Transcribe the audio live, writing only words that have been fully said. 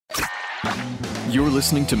You're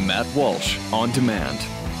listening to Matt Walsh On Demand.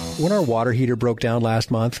 When our water heater broke down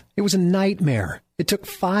last month, it was a nightmare. It took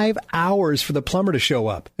 5 hours for the plumber to show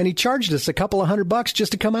up, and he charged us a couple of $100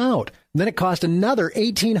 just to come out. Then it cost another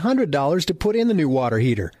 $1,800 to put in the new water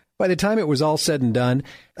heater. By the time it was all said and done,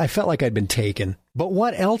 I felt like I'd been taken. But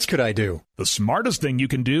what else could I do? The smartest thing you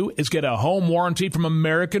can do is get a home warranty from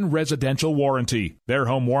American Residential Warranty. Their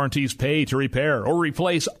home warranties pay to repair or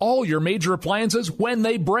replace all your major appliances when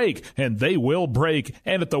they break, and they will break,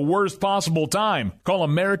 and at the worst possible time. Call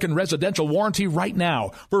American Residential Warranty right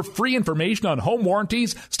now for free information on home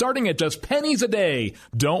warranties starting at just pennies a day.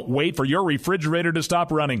 Don't wait for your refrigerator to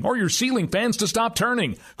stop running or your ceiling fans to stop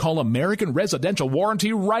turning. Call American Residential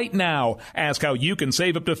Warranty right now. Ask how you can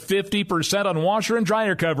save up to 50% on washer and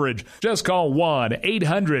dryer coverage. Just call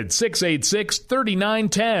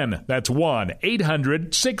 1-800-686-3910. That's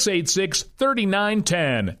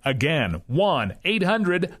 1-800-686-3910. Again,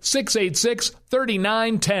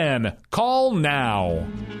 1-800-686-3910. Call now.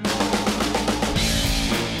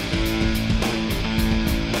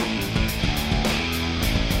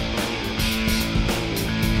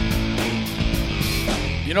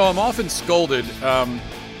 You know, I'm often scolded. By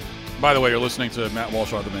the way, you're listening to Matt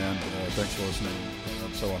Walsh On Demand. Thanks for listening,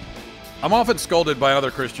 and so on. I'm often scolded by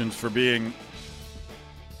other Christians for being,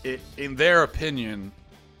 in their opinion,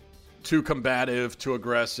 too combative, too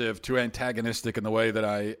aggressive, too antagonistic in the way that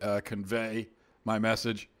I convey my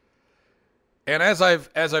message. And as I've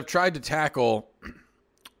tried to tackle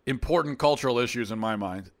important cultural issues in my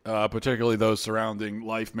mind, particularly those surrounding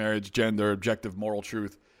life, marriage, gender, objective moral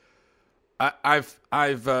truth, I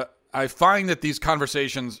find that these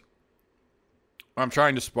conversations I'm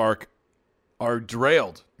trying to spark are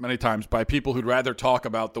derailed many times by people who'd rather talk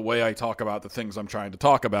about the way I talk about the things I'm trying to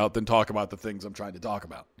talk about than talk about the things I'm trying to talk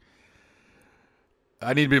about.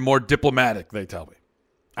 I need to be more diplomatic, they tell me.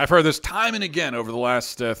 I've heard this time and again over the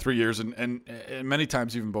last 3 years and many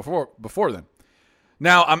times even before then.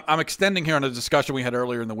 Now, I'm extending here on a discussion we had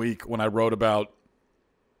earlier in the week when I wrote about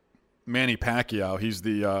Manny Pacquiao. He's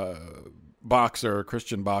the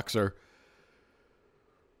Christian boxer,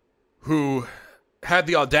 who had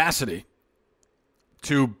the audacity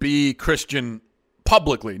to be Christian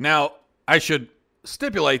publicly. Now, I should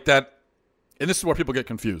stipulate that, and this is where people get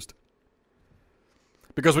confused.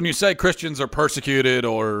 Because when you say Christians are persecuted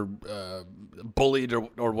or bullied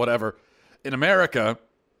or whatever, in America,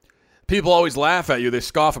 people always laugh at you. They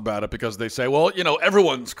scoff about it because they say, well, you know,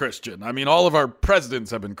 everyone's Christian. I mean, all of our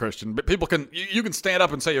presidents have been Christian. But you can stand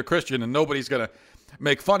up and say you're Christian and nobody's going to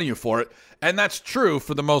make fun of you for it. And that's true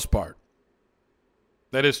for the most part.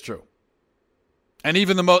 That is true. And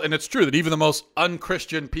and it's true that even the most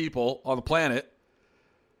unchristian people on the planet,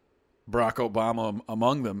 Barack Obama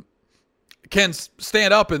among them, can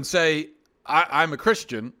stand up and say, I'm a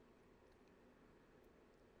Christian.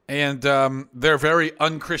 And their very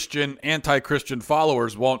unchristian, anti-Christian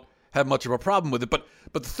followers won't have much of a problem with it. But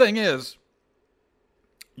the thing is,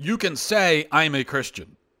 you can say, I'm a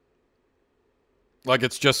Christian. Like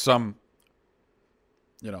it's just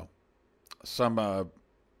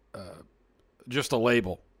just a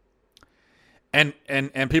label. And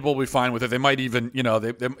people will be fine with it. They might even,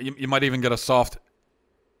 you might even get a soft,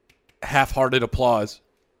 half-hearted applause.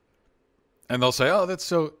 And they'll say, oh,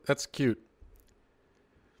 that's cute.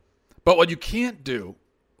 But what you cannot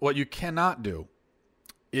do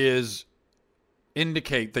is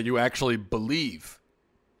indicate that you actually believe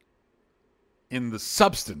in the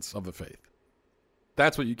substance of the faith.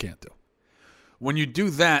 That's what you can't do. When you do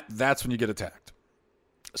that, that's when you get attacked.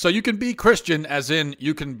 So you can be Christian as in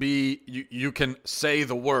you can say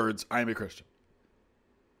the words, I am a Christian.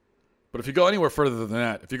 But if you go anywhere further than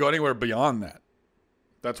that, if you go anywhere beyond that,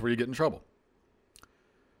 that's where you get in trouble.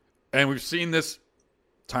 And we've seen this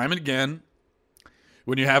time and again.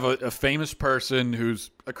 When you have a famous person who's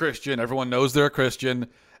a Christian, everyone knows they're a Christian,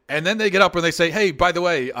 and then they get up and they say, hey, by the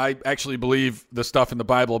way, I actually believe the stuff in the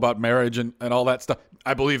Bible about marriage and all that stuff.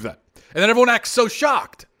 I believe that. And then everyone acts so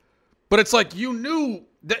shocked. But it's like you knew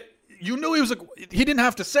he didn't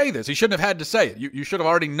have to say this. He shouldn't have had to say it. You should have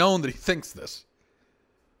already known that he thinks this.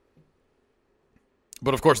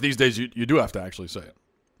 But of course, these days you do have to actually say it.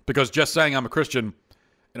 Because just saying I'm a Christian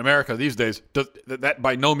in America these days, that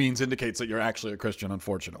by no means indicates that you're actually a Christian,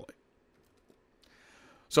 unfortunately.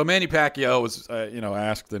 So Manny Pacquiao was,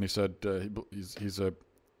 asked, and he said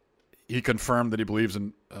he confirmed that he believes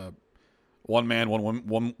in one man,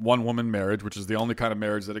 one woman marriage, which is the only kind of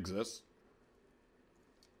marriage that exists.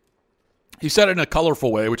 He said it in a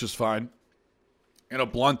colorful way, which is fine. In a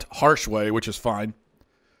blunt, harsh way, which is fine.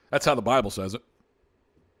 That's how the Bible says it.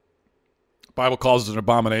 The Bible calls it an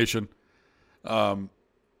abomination.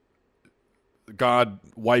 God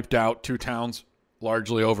wiped out 2 towns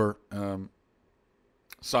largely over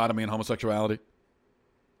sodomy and homosexuality.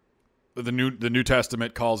 The New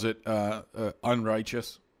Testament calls it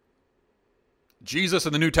unrighteous. Jesus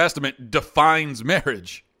in the New Testament defines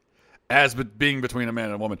marriage as being between a man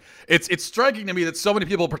and a woman. It's striking to me that so many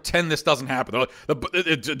people pretend this doesn't happen.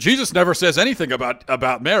 Jesus never says anything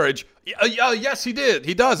about marriage. Yes, he did.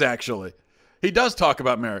 He does, actually. He does talk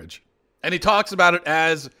about marriage. And he talks about it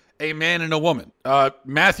as a man and a woman.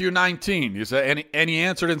 Matthew 19, he said, and he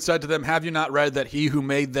answered and said to them, have you not read that he who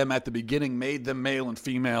made them at the beginning made them male and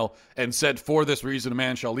female, and said, for this reason a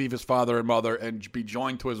man shall leave his father and mother and be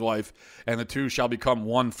joined to his wife, and the two shall become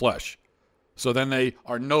one flesh. So then they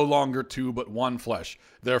are no longer two, but one flesh.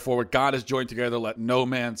 Therefore, what God has joined together, let no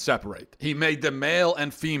man separate. He made them male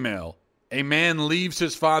and female. A man leaves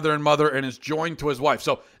his father and mother and is joined to his wife.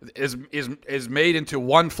 So is made into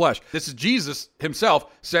one flesh. This is Jesus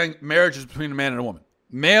himself saying marriage is between a man and a woman.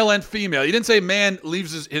 Male and female. He didn't say man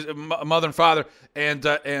leaves his mother and father and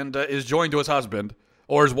is joined to his husband,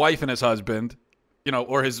 or his wife and his husband,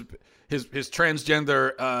 or his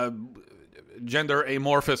transgender gender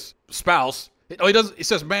amorphous spouse. He doesn't. He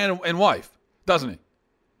says man and wife, doesn't he?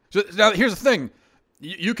 So now here's the thing.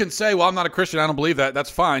 You can say, well, I'm not a Christian, I don't believe that. That's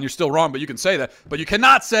fine. You're still wrong, but you can say that. But you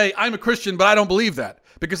cannot say, I'm a Christian, but I don't believe that.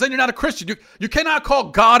 Because then you're not a Christian. You cannot call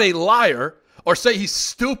God a liar or say he's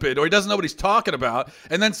stupid or he doesn't know what he's talking about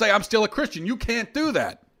and then say, I'm still a Christian. You can't do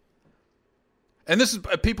that. And this is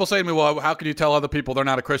people saying to me, well, how can you tell other people they're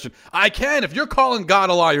not a Christian? I can. If you're calling God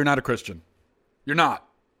a liar, you're not a Christian. You're not.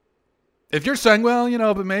 If you're saying, well,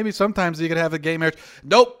 but maybe sometimes you could have a gay marriage.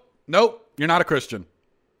 Nope. You're not a Christian.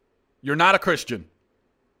 You're not a Christian.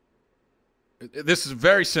 This is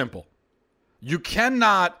very simple. You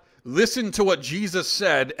cannot listen to what Jesus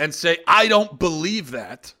said and say, I don't believe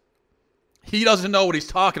that. He doesn't know what he's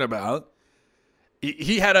talking about.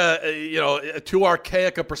 He had a too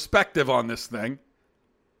archaic a perspective on this thing.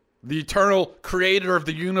 The eternal creator of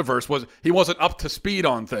the universe he wasn't up to speed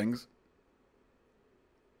on things.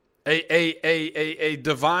 A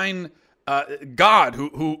divine God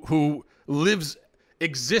who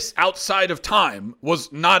exists outside of time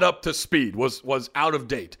was not up to speed, was out of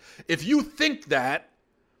date. If you think that,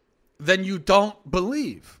 then you don't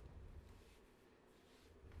believe.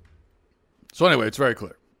 So anyway, it's very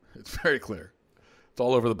clear. It's very clear. It's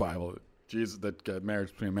all over the Bible. Jesus, that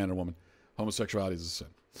marriage between a man and a woman, homosexuality is a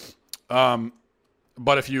sin.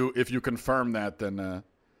 But if you confirm that, then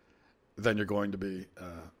you're going to be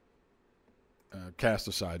cast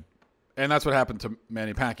aside, and that's what happened to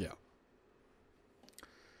Manny Pacquiao.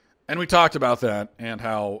 And we talked about that and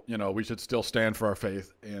how, we should still stand for our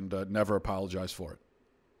faith and never apologize for it.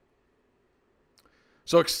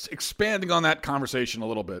 So expanding on that conversation a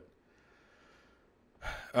little bit,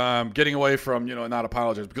 getting away from, not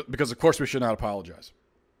apologize, because of course we should not apologize.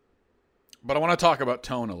 But I want to talk about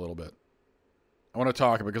tone a little bit. I want to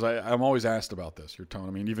talk because I'm always asked about this, your tone.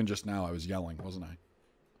 I mean, even just now I was yelling, wasn't I?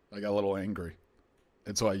 I got a little angry,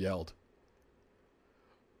 and so I yelled.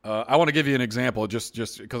 I want to give you an example, just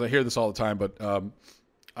because I hear this all the time. But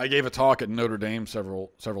I gave a talk at Notre Dame several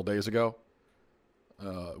days ago,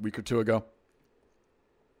 a week or two ago,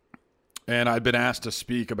 and I'd been asked to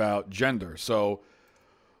speak about gender. So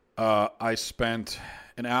I spent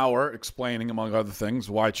an hour explaining, among other things,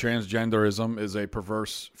 why transgenderism is a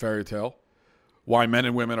perverse fairy tale, why men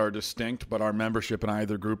and women are distinct, but our membership in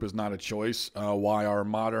either group is not a choice, why our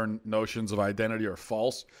modern notions of identity are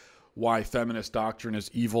false, why feminist doctrine is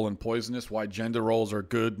evil and poisonous, why gender roles are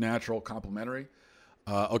good, natural, complementary.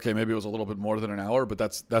 Okay, maybe it was a little bit more than an hour, but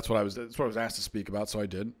that's what I was asked to speak about, so I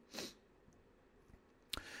did.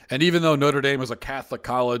 And even though Notre Dame is a Catholic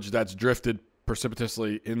college that's drifted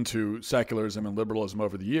precipitously into secularism and liberalism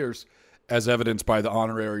over the years, as evidenced by the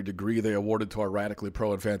honorary degree they awarded to our radically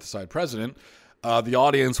pro-infanticide president, the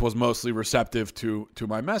audience was mostly receptive to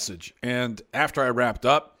my message. And after I wrapped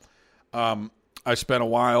up, I spent a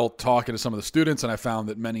while talking to some of the students, and I found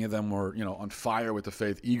that many of them were, on fire with the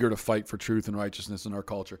faith, eager to fight for truth and righteousness in our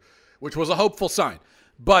culture, which was a hopeful sign.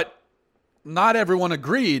 But not everyone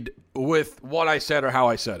agreed with what I said or how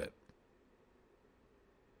I said it.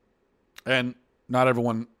 And not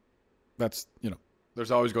everyone, there's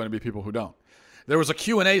always going to be people who don't. There was a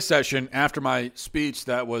Q&A session after my speech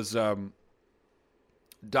that was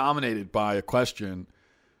dominated by a question,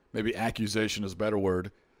 maybe accusation is a better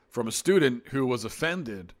word, from a student who was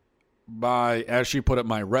offended by, as she put it,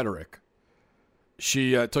 my rhetoric.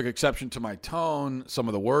 She took exception to my tone, some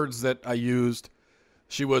of the words that I used.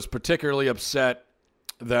 She was particularly upset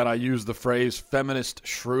that I used the phrase feminist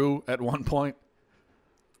shrew at one point,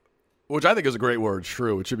 which I think is a great word,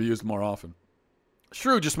 shrew. It should be used more often.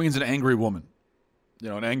 Shrew just means an angry woman,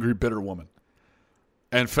 an angry, bitter woman.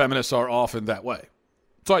 And feminists are often that way.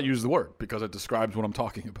 So I use the word because it describes what I'm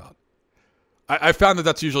talking about. I found that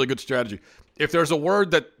that's usually a good strategy. If there's a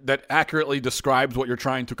word that accurately describes what you're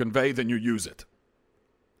trying to convey, then you use it.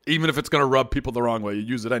 Even if it's going to rub people the wrong way, you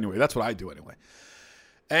use it anyway. That's what I do anyway.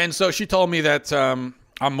 And so she told me that I'm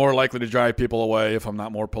more likely to drive people away if I'm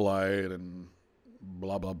not more polite and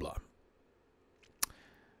blah, blah, blah.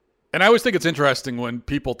 And I always think it's interesting when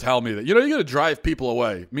people tell me that, you're going to drive people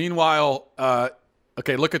away. Meanwhile,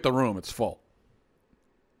 okay, look at the room. It's full.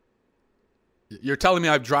 You're telling me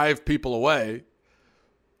I drive people away,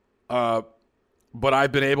 but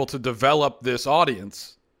I've been able to develop this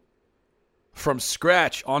audience from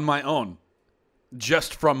scratch on my own,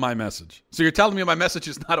 just from my message. So you're telling me my message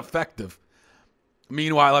is not effective.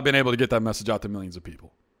 Meanwhile, I've been able to get that message out to millions of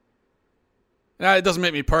people. Now, it doesn't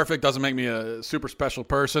make me perfect, doesn't make me a super special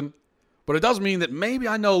person, but it does mean that maybe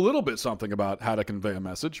I know a little bit something about how to convey a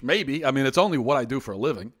message. Maybe. I mean, it's only what I do for a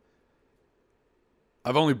living.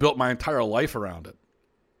 I've only built my entire life around it.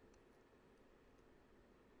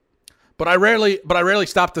 But I rarely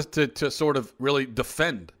stop to sort of really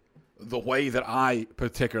defend the way that I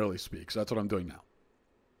particularly speak. So that's what I'm doing now.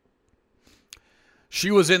 She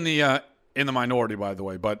was in the minority, by the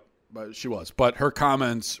way, but she was. But her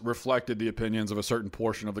comments reflected the opinions of a certain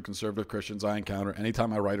portion of the conservative Christians I encounter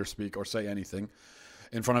anytime I write or speak or say anything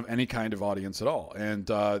in front of any kind of audience at all. And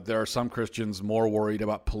there are some Christians more worried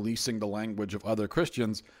about policing the language of other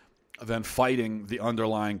Christians than fighting the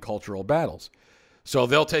underlying cultural battles. So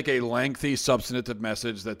they'll take a lengthy, substantive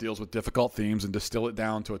message that deals with difficult themes and distill it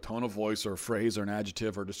down to a tone of voice or a phrase or an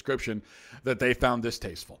adjective or description that they found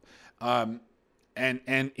distasteful. And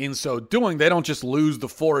in so doing, they don't just lose the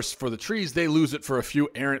forest for the trees, they lose it for a few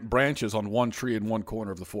errant branches on one tree in one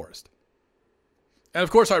corner of the forest. And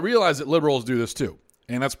of course, I realize that liberals do this too.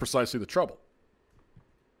 And that's precisely the trouble.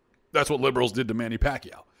 That's what liberals did to Manny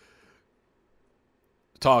Pacquiao.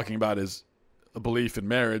 Talking about his belief in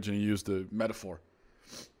marriage, and he used a metaphor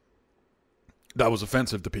that was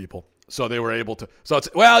offensive to people. So they were able to... So it's,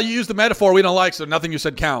 well, you used the metaphor we don't like, so nothing you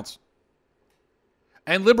said counts.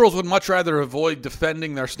 And liberals would much rather avoid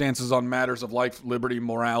defending their stances on matters of life, liberty,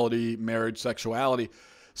 morality, marriage, sexuality.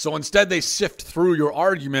 So instead, they sift through your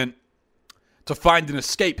argument to find an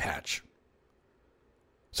escape hatch.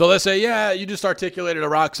 So let's say, yeah, you just articulated a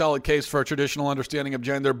rock-solid case for a traditional understanding of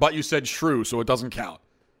gender, but you said shrew, so it doesn't count.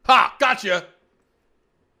 Ha! Gotcha!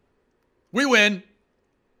 We win.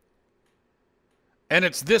 And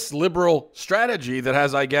it's this liberal strategy that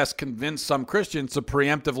has, I guess, convinced some Christians to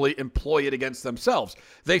preemptively employ it against themselves.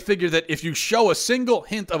 They figure that if you show a single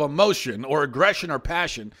hint of emotion or aggression or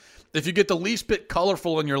passion, if you get the least bit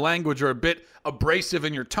colorful in your language or a bit abrasive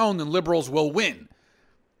in your tone, then liberals will win.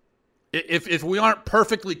 If we aren't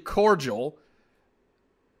perfectly cordial,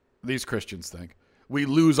 these Christians think, we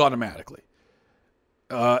lose automatically.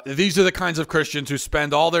 These are the kinds of Christians who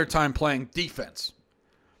spend all their time playing defense.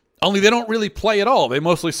 Only they don't really play at all. They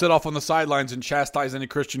mostly sit off on the sidelines and chastise any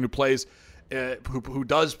Christian who plays, who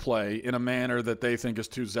does play in a manner that they think is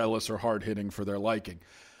too zealous or hard-hitting for their liking.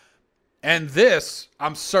 And this,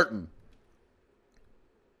 I'm certain,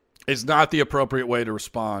 is not the appropriate way to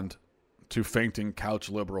respond to fainting couch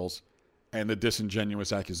liberals and the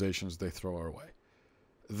disingenuous accusations they throw our way.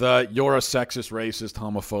 The "you're a sexist, racist,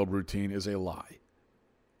 homophobe" routine is a lie.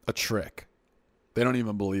 A trick. They don't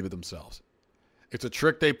even believe it themselves. It's a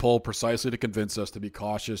trick they pull precisely to convince us to be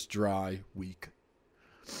cautious, dry, weak.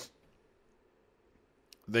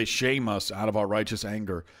 They shame us out of our righteous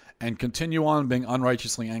anger and continue on being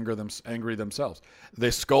unrighteously angry themselves.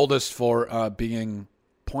 They scold us for being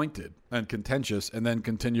pointed and contentious, and then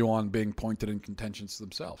continue on being pointed and contentious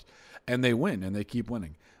themselves. And they win, and they keep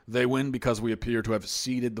winning. They win because we appear to have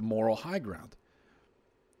ceded the moral high ground.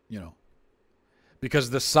 Because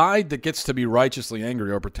the side that gets to be righteously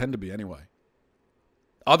angry, or pretend to be anyway,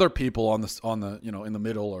 other people on the in the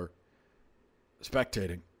middle or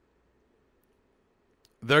spectating,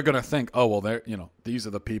 they're going to think, oh well, these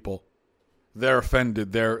are the people. They're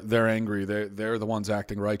offended. They're angry. They're the ones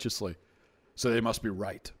acting righteously, so they must be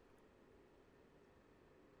right.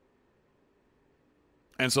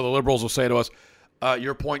 And so the liberals will say to us,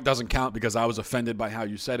 your point doesn't count because I was offended by how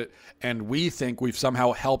you said it. And we think we've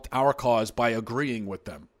somehow helped our cause by agreeing with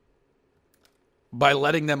them, by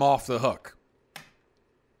letting them off the hook.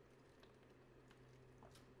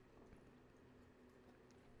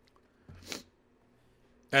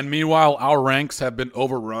 And meanwhile, our ranks have been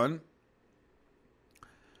overrun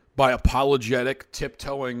by apologetic,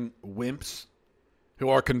 tiptoeing wimps who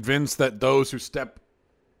are convinced that those who step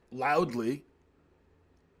loudly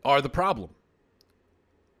are the problem.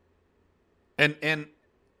 And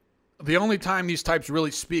the only time these types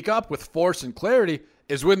really speak up with force and clarity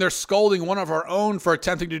is when they're scolding one of our own for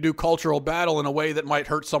attempting to do cultural battle in a way that might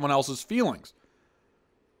hurt someone else's feelings.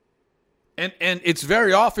 And it's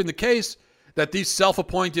very often the case that these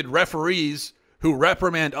self-appointed referees who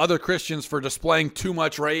reprimand other Christians for displaying too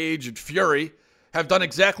much rage and fury have done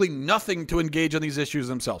exactly nothing to engage on these issues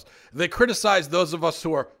themselves. They criticize those of us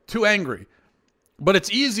who are too angry, but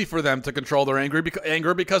it's easy for them to control their anger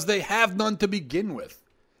because they have none to begin with.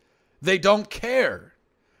 They don't care.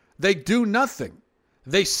 They do nothing.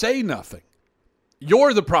 They say nothing.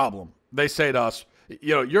 You're the problem, they say to us.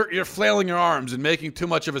 You're flailing your arms and making too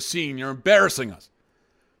much of a scene. You're embarrassing us.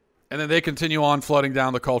 And then they continue on flooding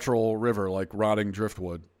down the cultural river like rotting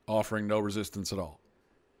driftwood, offering no resistance at all,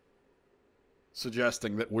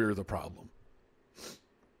 suggesting that we're the problem.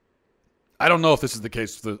 I don't know if this is the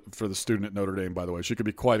case for the student at Notre Dame, by the way. She could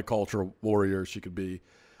be quite a cultural warrior. She could be,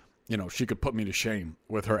 she could put me to shame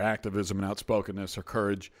with her activism and outspokenness, her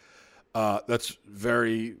courage. That's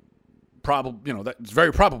very probable. It's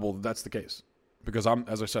very probable that that's the case because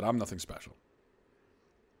as I said, I'm nothing special.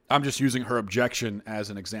 I'm just using her objection as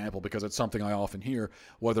an example because it's something I often hear,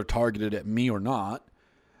 whether targeted at me or not.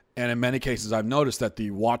 And in many cases, I've noticed that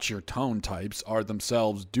the watch your tone types are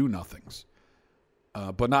themselves do-nothings.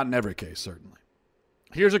 But not in every case, certainly.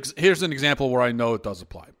 Here's an example where I know it does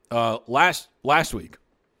apply. Last week,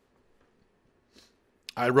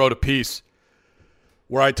 I wrote a piece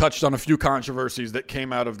where I touched on a few controversies that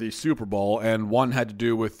came out of the Super Bowl, and one had to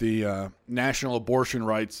do with the National Abortion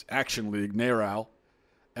Rights Action League, NARAL,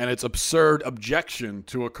 and its absurd objection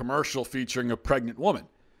to a commercial featuring a pregnant woman.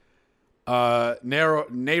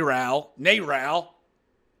 NARAL,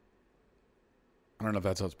 I don't know if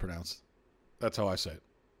that's how it's pronounced. That's how I say it.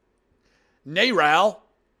 NARAL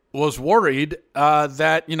was worried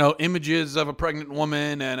that, images of a pregnant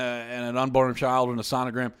woman and an unborn child in a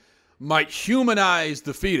sonogram might humanize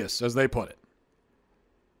the fetus, as they put it.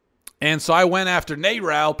 And so I went after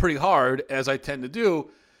NARAL pretty hard, as I tend to do,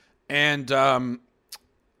 and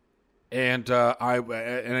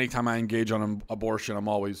anytime I engage on abortion, I'm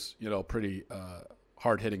always, pretty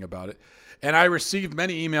hard-hitting about it. And I received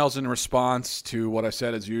many emails in response to what I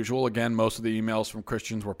said as usual. Again, most of the emails from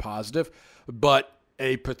Christians were positive, but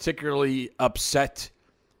a particularly upset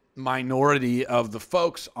minority of the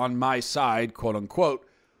folks on my side, quote unquote,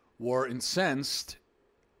 were incensed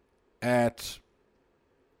at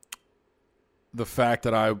the fact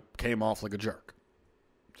that I came off like a jerk,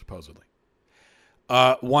 supposedly.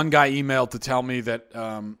 One guy emailed to tell me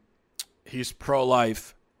that he's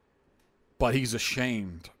pro-life, but he's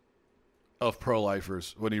ashamed of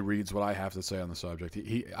pro-lifers when he reads what I have to say on the subject.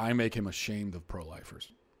 I make him ashamed of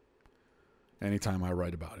pro-lifers anytime I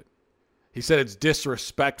write about it. He said it's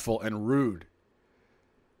disrespectful and rude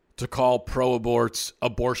to call pro-aborts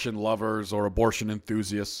abortion lovers or abortion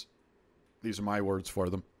enthusiasts. These are my words for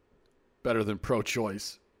them. Better than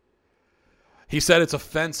pro-choice. He said it's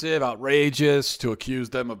offensive, outrageous to accuse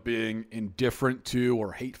them of being indifferent to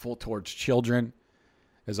or hateful towards children,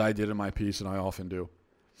 as I did in my piece, and I often do.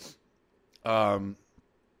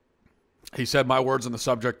 He said my words on the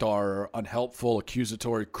subject are unhelpful,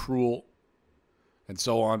 accusatory, cruel, and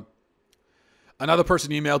so on. Another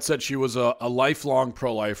person emailed said she was a lifelong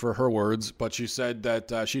pro-lifer, her words, but she said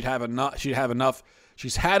that she's had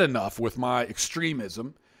enough with my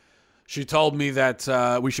extremism. She told me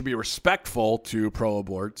that we should be respectful to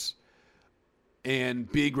pro-aborts,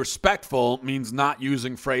 and being respectful means not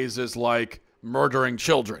using phrases like murdering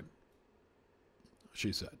children,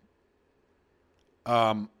 she said.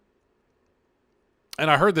 And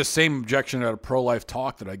I heard this same objection at a pro-life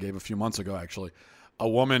talk that I gave a few months ago, actually. A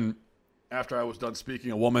woman, after I was done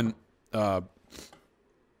speaking,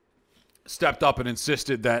 stepped up and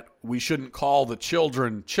insisted that we shouldn't call the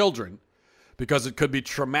children because it could be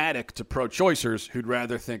traumatic to pro-choicers who'd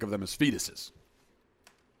rather think of them as fetuses.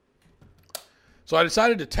 So I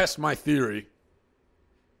decided to test my theory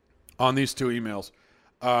on these two emails,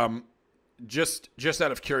 just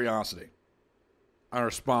out of curiosity. I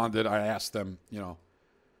responded. I asked them,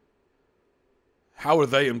 how are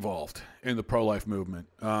they involved in the pro-life movement?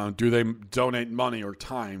 Do they donate money or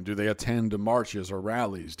time? Do they attend marches or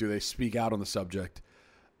rallies? Do they speak out on the subject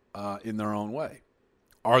in their own way?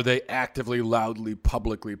 Are they actively, loudly,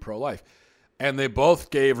 publicly pro-life? And they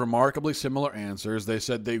both gave remarkably similar answers. They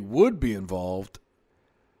said they would be involved,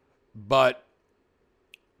 but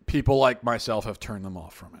people like myself have turned them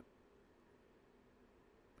off from it.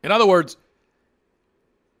 In other words,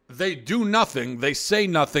 they do nothing, they say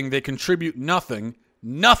nothing, they contribute nothing,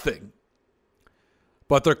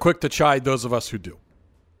 but they're quick to chide those of us who do.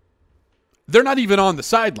 They're not even on the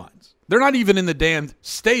sidelines. They're not even in the damn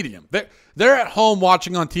stadium. They're at home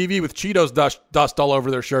watching on TV with Cheetos dust all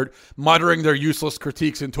over their shirt, muttering their useless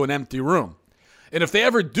critiques into an empty room. And if they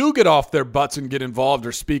ever do get off their butts and get involved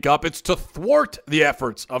or speak up, it's to thwart the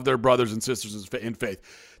efforts of their brothers and sisters in faith,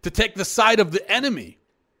 to take the side of the enemy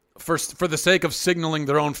for the sake of signaling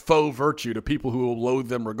their own faux virtue to people who will loathe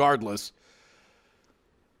them regardless.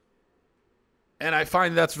 And I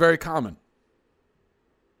find that's very common.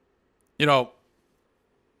 You know,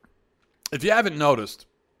 if you haven't noticed,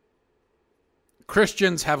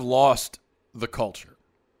 Christians have lost the culture.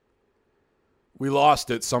 We lost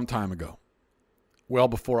it some time ago, well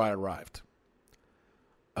before I arrived.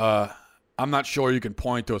 I'm not sure you can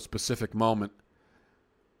point to a specific moment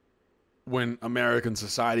when American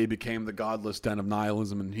society became the godless den of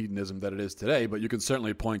nihilism and hedonism that it is today, but you can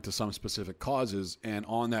certainly point to some specific causes. And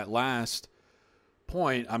on that last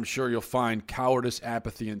point, I'm sure you'll find cowardice,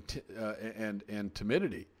 apathy, and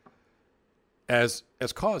timidity as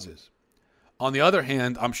causes. On the other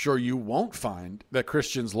hand, I'm sure you won't find that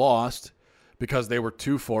Christians lost because they were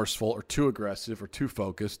too forceful or too aggressive or too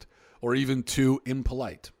focused or even too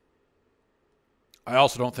impolite. I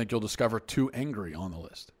also don't think you'll discover too angry on the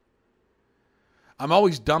list. I'm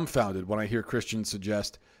always dumbfounded when I hear Christians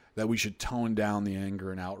suggest that we should tone down the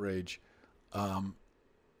anger and outrage.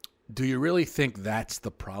 Do you really think that's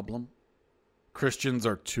the problem? Christians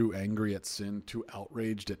are too angry at sin, too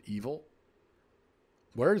outraged at evil?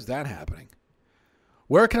 Where is that happening?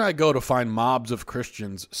 Where can I go to find mobs of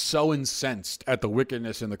Christians so incensed at the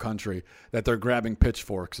wickedness in the country that they're grabbing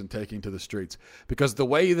pitchforks and taking to the streets? Because the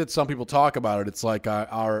way that some people talk about it, it's like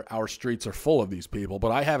our streets are full of these people,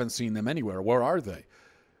 but I haven't seen them anywhere. Where are they?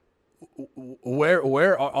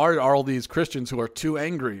 Where are all these Christians who are too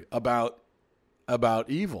angry about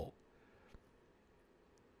evil?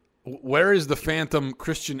 Where is the phantom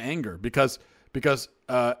Christian anger? Because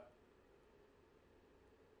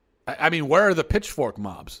I mean, where are the pitchfork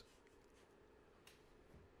mobs?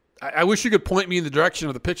 I wish you could point me in the direction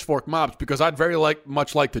of the pitchfork mobs, because I'd very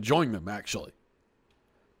much like to join them, actually.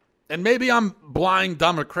 And maybe I'm blind,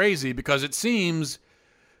 dumb, or crazy, because it seems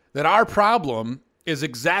that our problem is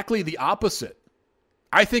exactly the opposite.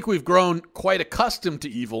 I think we've grown quite accustomed to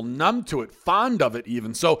evil, numb to it, fond of it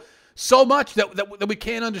even. So much that we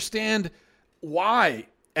can't understand why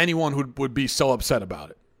anyone would be so upset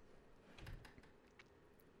about it.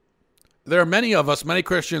 There are many of us, many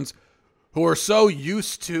Christians, who are so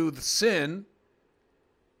used to the sin,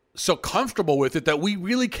 so comfortable with it, that we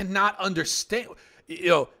really cannot understand. You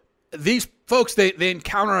know, these folks, they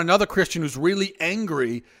encounter another Christian who's really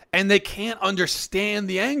angry, and they can't understand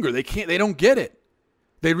the anger. They don't get it.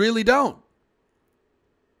 They really don't.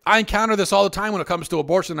 I encounter this all the time when it comes to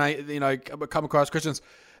abortion. I come across Christians.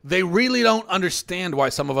 They really don't understand why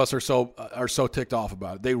some of us are so ticked off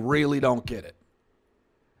about it. They really don't get it.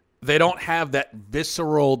 They don't have that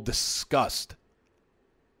visceral disgust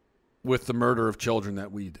with the murder of children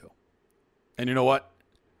that we do. And you know what?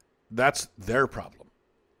 That's their problem.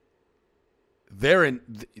 They're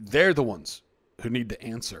the ones who need to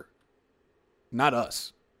answer, not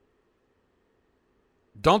us.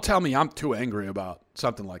 Don't tell me I'm too angry about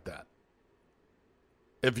something like that.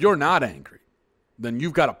 If you're not angry, then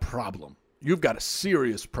you've got a problem. You've got a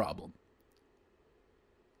serious problem.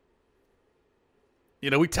 You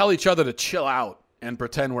know, we tell each other to chill out and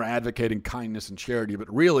pretend we're advocating kindness and charity,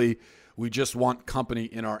 but really, we just want company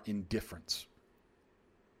in our indifference.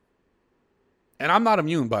 And I'm not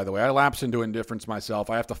immune, by the way. I lapse into indifference myself.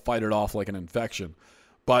 I have to fight it off like an infection.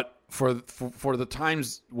 But for the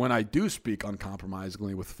times when I do speak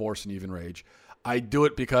uncompromisingly with force and even rage, I do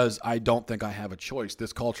it because I don't think I have a choice.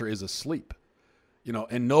 This culture is asleep. You know,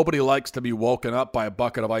 and nobody likes to be woken up by a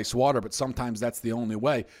bucket of ice water, but sometimes that's the only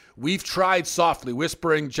way. We've tried softly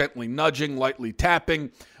whispering, gently nudging, lightly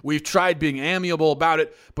tapping. We've tried being amiable about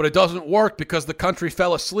it, but it doesn't work because the country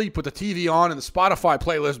fell asleep with the TV on and the Spotify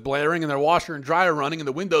playlist blaring and their washer and dryer running and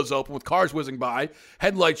the windows open with cars whizzing by,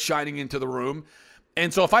 headlights shining into the room.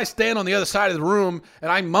 And so if I stand on the other side of the room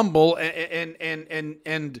and I mumble and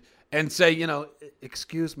say, you know,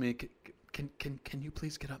 excuse me, can you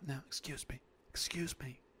please get up now? Excuse me. Excuse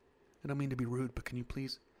me. I don't mean to be rude, but can you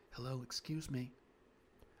please? Hello, excuse me.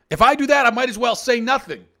 If I do that, I might as well say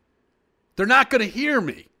nothing. They're not going to hear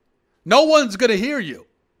me. No one's going to hear you.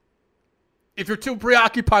 If you're too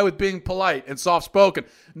preoccupied with being polite and soft-spoken,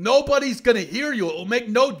 nobody's going to hear you. It will make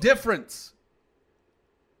no difference.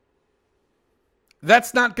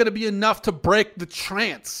 That's not going to be enough to break the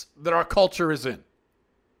trance that our culture is in.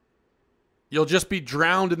 You'll just be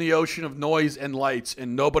drowned in the ocean of noise and lights,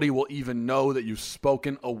 and nobody will even know that you've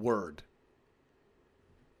spoken a word.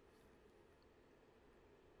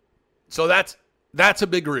 So that's a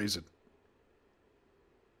big reason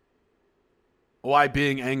why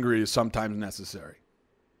being angry is sometimes necessary.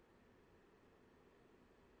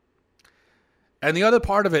 And the other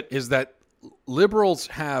part of it is that liberals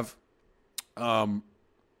have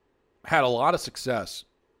had a lot of success,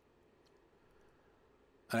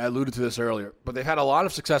 and I alluded to this earlier, but they've had a lot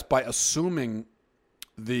of success by assuming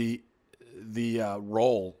the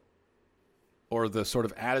role or the sort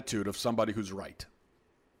of attitude of somebody who's right.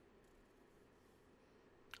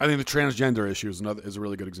 I think the transgender issue is a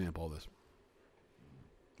really good example of this.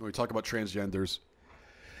 When we talk about transgenders,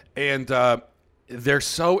 and they're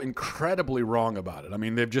so incredibly wrong about it. I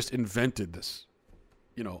mean, they've just invented this,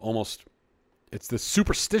 almost, it's this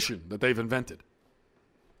superstition that they've invented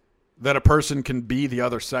that a person can be the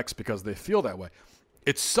other sex because they feel that way.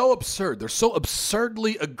 It's so absurd. They're so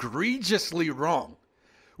absurdly, egregiously wrong,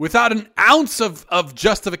 without an ounce of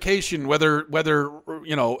justification, whether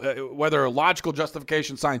logical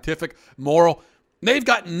justification, scientific, moral. They've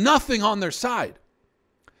got nothing on their side.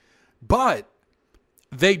 But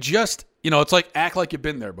they just, it's like act like you've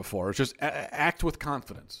been there before. It's just act with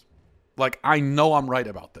confidence. Like, I know I'm right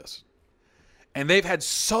about this. And they've had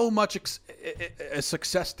so much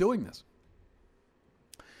success doing this.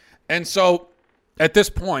 And so at this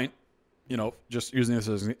point, just using this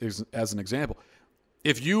as an example,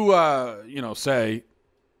 if you, say,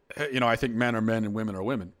 I think men are men and women are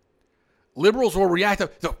women, liberals will react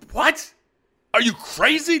to, what? Are you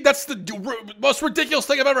crazy? That's the most ridiculous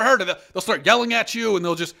thing I've ever heard. They'll start yelling at you, and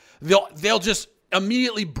they'll just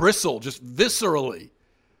immediately bristle, just viscerally,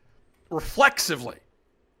 reflexively.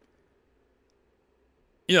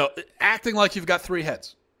 Acting like you've got three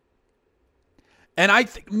heads. And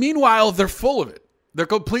meanwhile, they're full of it. They're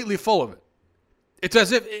completely full of it. It's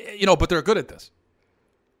as if, but they're good at this.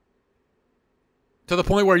 To the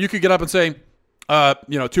point where you could get up and say, 2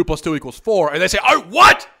 + 2 = 4, and they say, oh,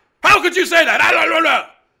 what? How could you say that? I don't know.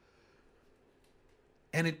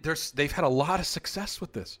 And they've had a lot of success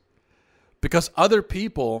with this because other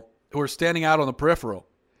people who are standing out on the peripheral,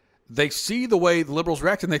 they see the way the liberals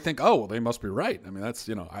react and they think, oh, well, they must be right. I mean, that's,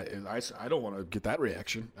 I don't want to get that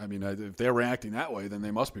reaction. I mean, if they're reacting that way, then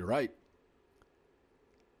they must be right.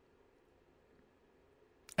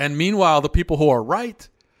 And meanwhile, the people who are right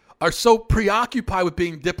are so preoccupied with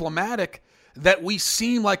being diplomatic that we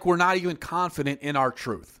seem like we're not even confident in our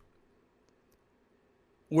truth.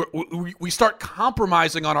 We start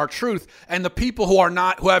compromising on our truth, and the people who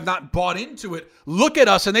have not bought into it look at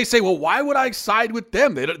us and they say, well, why would I side with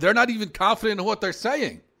them? They're not even confident in what they're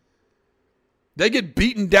saying. They get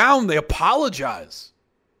beaten down. They apologize.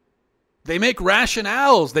 They make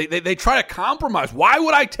rationales. They try to compromise. Why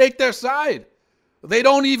would I take their side? They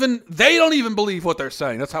don't even believe what they're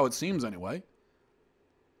saying. That's how it seems anyway.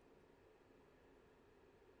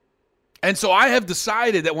 And so I have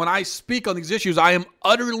decided that when I speak on these issues, I am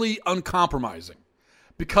utterly uncompromising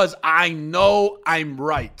because I know I'm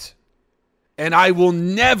right. And I will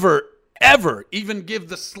never, ever even give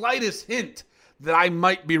the slightest hint that I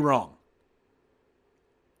might be wrong.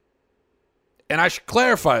 And I should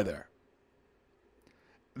clarify there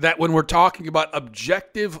that when we're talking about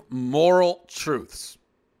objective moral truths,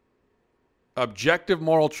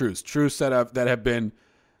 truths that have been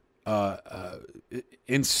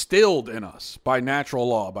instilled in us by natural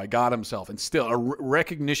law, by God himself, a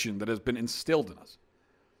recognition that has been instilled in us.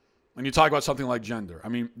 When you talk about something like gender, I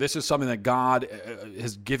mean, this is something that God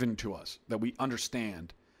has given to us, that we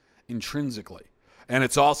understand intrinsically. And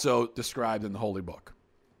it's also described in the Holy Book.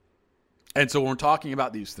 And so when we're talking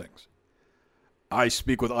about these things, I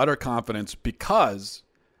speak with utter confidence because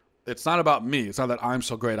it's not about me. It's not that I'm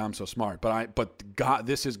so great, I'm so smart. But God,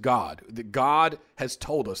 this is God. God has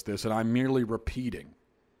told us this, and I'm merely repeating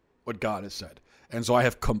what God has said. And so I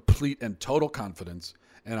have complete and total confidence,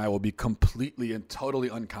 and I will be completely and totally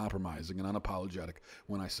uncompromising and unapologetic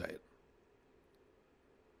when I say it.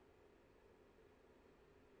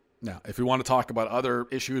 Now, if we want to talk about other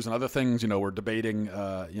issues and other things, we're debating,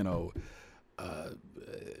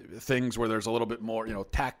 things where there's a little bit more,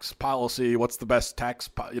 tax policy. What's the best tax,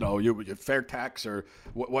 fair tax, or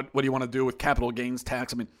what do you want to do with capital gains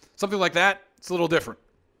tax? I mean, something like that, it's a little different.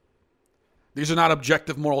 These are not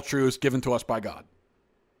objective moral truths given to us by God.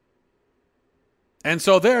 And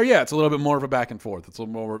so there, it's a little bit more of a back and forth. It's a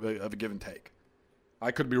little more of a give and take.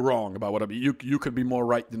 I could be wrong about what I mean. You could be more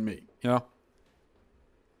right than me,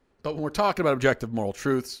 But when we're talking about objective moral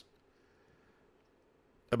truths,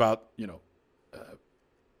 about,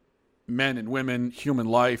 men and women, human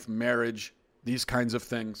life, marriage, these kinds of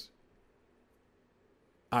things,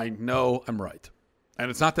 I know I'm right.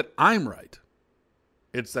 And it's not that I'm right.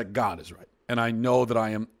 It's that God is right. and I know that I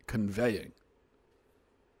am conveying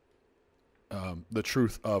the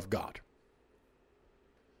truth of God.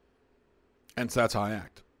 And so that's how I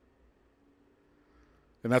act.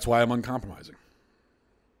 And that's why I'm uncompromising.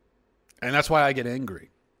 And that's why I get angry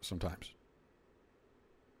sometimes.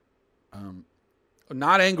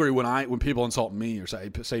 Not angry when people insult me or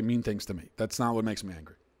say mean things to me. That's not what makes me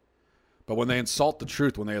angry. But when they insult the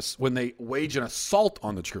truth, when they wage an assault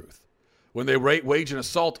on the truth, when they wage an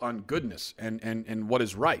assault on goodness and what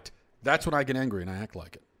is right, that's when I get angry and I act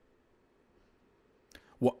like it.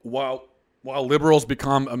 While liberals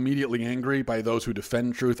become immediately angry by those who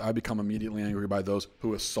defend truth, I become immediately angry by those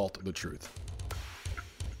who assault the truth.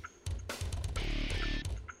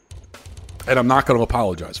 And I'm not going to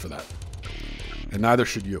apologize for that. And neither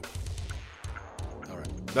should you. All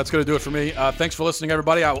right. That's going to do it for me. Thanks for listening,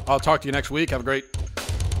 everybody. I'll talk to you next week. Have a great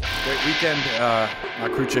weekend.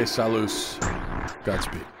 Cruce Salus.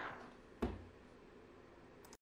 Godspeed.